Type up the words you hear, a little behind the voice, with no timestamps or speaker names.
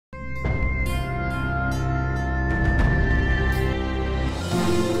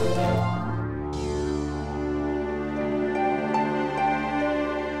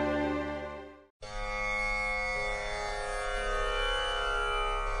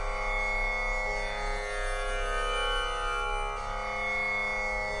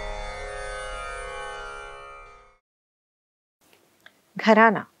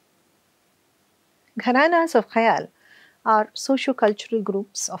Gharana. Gharanas of Khayal are socio-cultural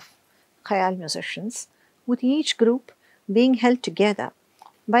groups of Khayal musicians, with each group being held together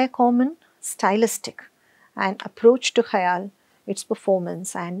by a common stylistic and approach to Khayal, its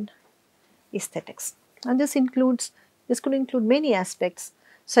performance and aesthetics. And this could include many aspects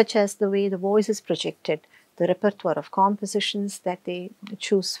such as the way the voice is projected, the repertoire of compositions that they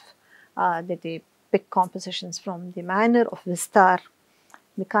choose, that they pick compositions from, the manner of vistar,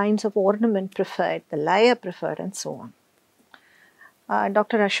 the kinds of ornament preferred, the lyre preferred, and so on.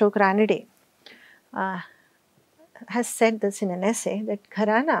 Dr. Ashok Ranade has said this in an essay that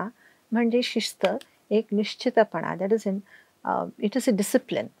Gharana म्हणजे शिस्त एक निश्चितपणा, that is it is a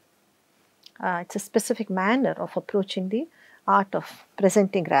discipline. It's a specific manner of approaching the art of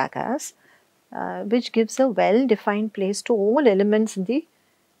presenting ragas, which gives a well-defined place to all elements in the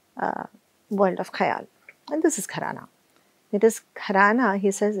world of Khayal. And this is Gharana. It is Gharana,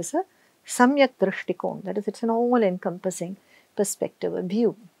 he says, is a samyak drishtikon, that is, it's an all-encompassing perspective, a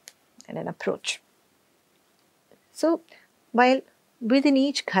view and an approach. So, while within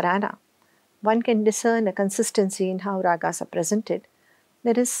each Gharana, one can discern a consistency in how ragas are presented,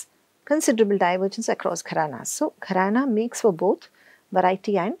 there is considerable divergence across Gharanas. So, Gharana makes for both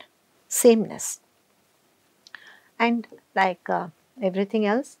variety and sameness. And like everything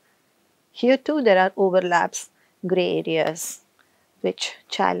else, here too there are overlaps, grey areas, which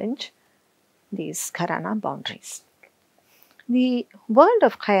challenge these Gharana boundaries. The world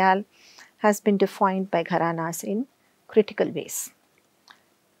of Khayal has been defined by Gharanas in critical ways.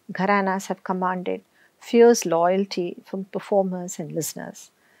 Gharanas have commanded fierce loyalty from performers and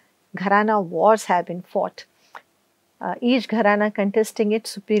listeners. Gharana wars have been fought, each Gharana contesting its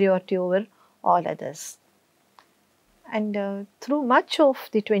superiority over all others. And through much of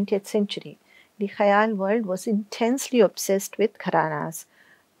the 20th century, the Khayal world was intensely obsessed with Gharanas,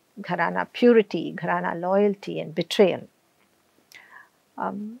 Gharana purity, Gharana loyalty and betrayal.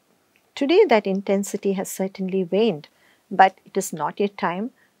 Today that intensity has certainly waned, but it is not yet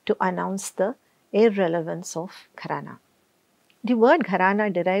time to announce the irrelevance of Gharana. The word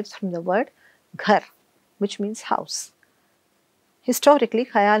Gharana derives from the word Ghar, which means house. Historically,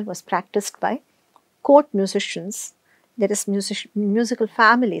 Khayal was practiced by court musicians, that is musical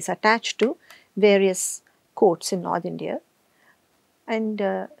families attached to various courts in North India.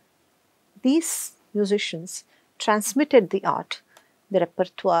 And these musicians transmitted the art, the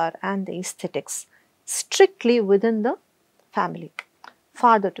repertoire and the aesthetics strictly within the family,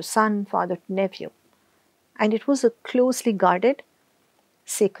 father to son, father to nephew. And it was a closely guarded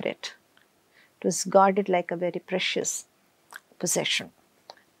secret. It was guarded like a very precious possession.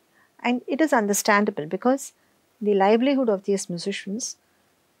 And it is understandable because the livelihood of these musicians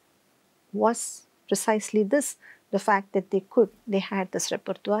was precisely this, the fact that they had this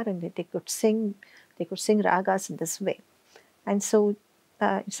repertoire and that they could sing ragas in this way. And so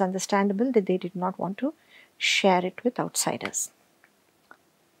it's understandable that they did not want to share it with outsiders.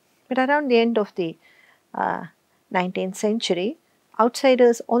 But around the end of the 19th century,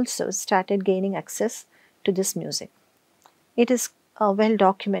 outsiders also started gaining access to this music. It is well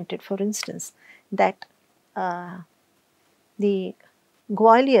documented, for instance, that the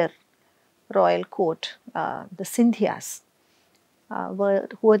Gwalior royal court, the Sindhyas, who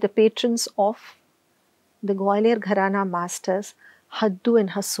were the patrons of the Gwalior Gharana masters Haddu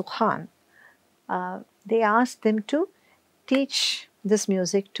and Hassu Khan, they asked them to teach this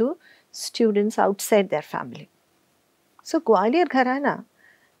music to students outside their family. So Gwalior Gharana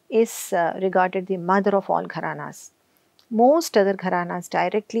is regarded the mother of all Gharanas. Most other Gharanas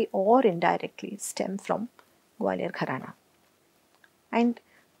directly or indirectly stem from Gwalior Gharana. And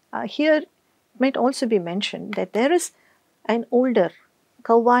here it might also be mentioned that there is an older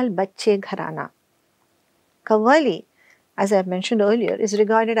Kawal Bacche Gharana. Kawali, as I have mentioned earlier, is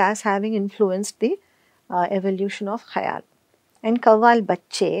regarded as having influenced the evolution of Khayal. And Kawal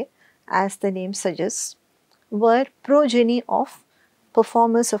Bacche, as the name suggests, were progeny of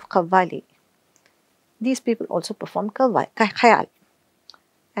performers of Qawwali. These people also performed Khayal.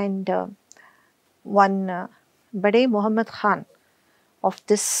 And one Bade Muhammad Khan of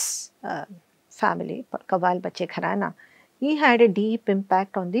this family, Kawal Bacche Gharana, he had a deep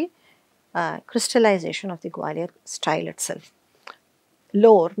impact on the crystallization of the Gwalior style itself.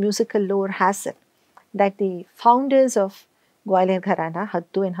 Musical lore has it that the founders of Gwalior Gharana,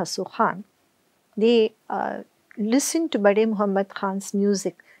 Haddu and Hassu Khan, they listened to Bade Muhammad Khan's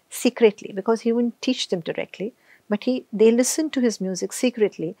music secretly, because he wouldn't teach them directly, but they listened to his music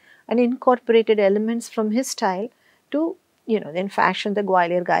secretly and incorporated elements from his style to, then fashion the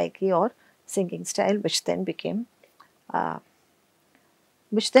Gwalior Gaiki or singing style, which then became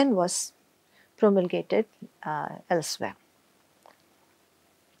which then was promulgated elsewhere.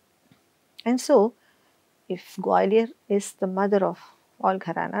 And so, if Gwalior is the mother of all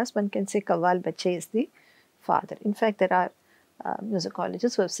Gharanas, one can say Qawwal Bache is the father. In fact, there are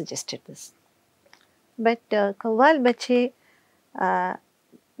musicologists who have suggested this. But Qawwal Bache,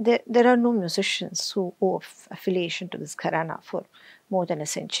 there are no musicians who owe affiliation to this Gharana for more than a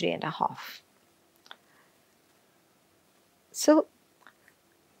century and a half. So,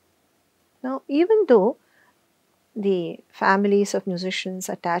 now even though the families of musicians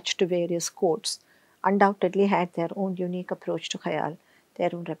attached to various courts undoubtedly had their own unique approach to Khayal, their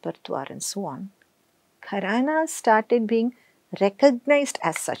own repertoire and so on, Gharanas started being recognized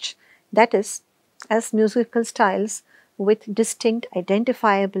as such, that is, as musical styles with distinct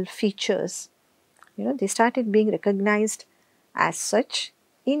identifiable features. They started being recognized as such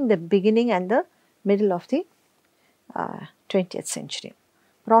in the beginning and the middle of the 20th century.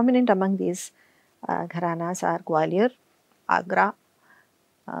 Prominent among these Gharanas are Gwalior, Agra,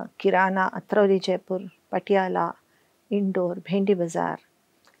 Kirana, Atrauli Jaipur, Patiala, Indore, Bhendi Bazar,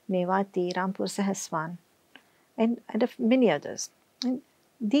 Mewati, Rampur Sahaswan, and many others. And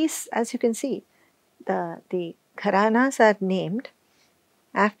these, as you can see, the Gharanas are named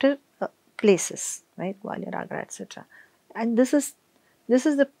after places, right? Gwalior, Agra, etc. And this is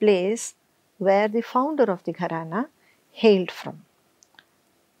the place where the founder of the Gharana hailed from.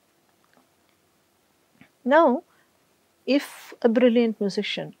 Now, if a brilliant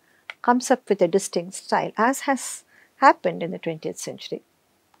musician comes up with a distinct style, as has happened in the 20th century,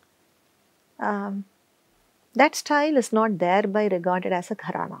 that style is not thereby regarded as a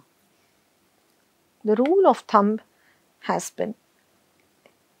Gharana. The rule of thumb has been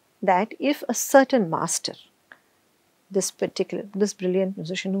that if a certain master, this brilliant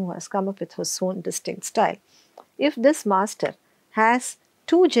musician who has come up with his own distinct style, if this master has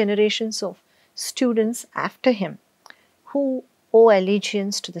 2 generations of students after him who owe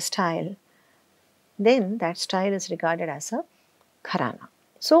allegiance to the style, then that style is regarded as a Gharana.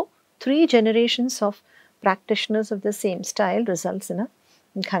 So, 3 generations of practitioners of the same style results in a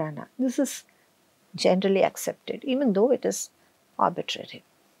Gharana. This is generally accepted, even though it is arbitrary.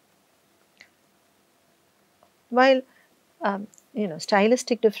 While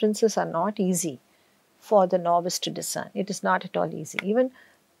stylistic differences are not easy for the novice to discern, it is not at all easy. Even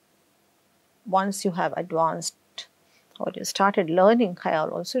once you have advanced or you started learning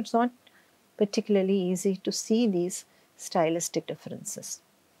Khayal also, it's not particularly easy to see these stylistic differences.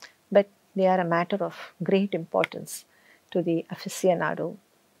 But they are a matter of great importance to the aficionado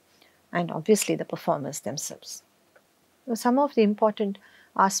and obviously the performers themselves. So some of the important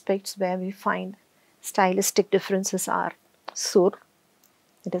aspects where we find stylistic differences are sur,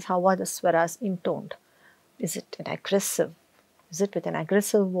 that is, how are the swaras intoned? Is it an aggressive? Is it with an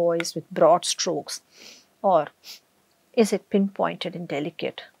aggressive voice with broad strokes? Or is it pinpointed and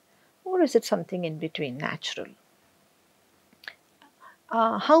delicate? Or is it something in between, natural?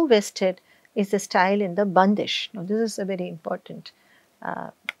 How vested is the style in the bandish? Now, this is a very important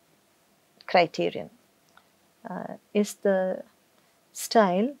criterion. Is the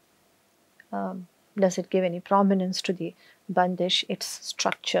style, does it give any prominence to the bandish, its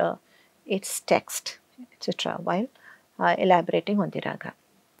structure, its text, etc., while elaborating on the raga?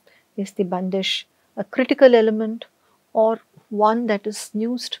 Is the bandish a critical element or one that is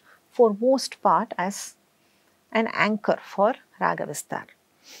used for most part as an anchor for raga vistar?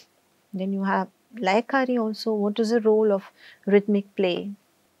 Then you have laikari also. What is the role of rhythmic play?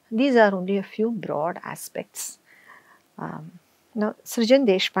 These are only a few broad aspects. Now, Srijan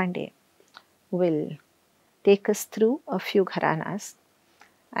Deshpande will take us through a few Gharanas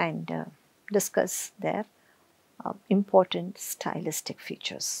and discuss their important stylistic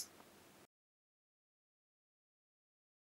features.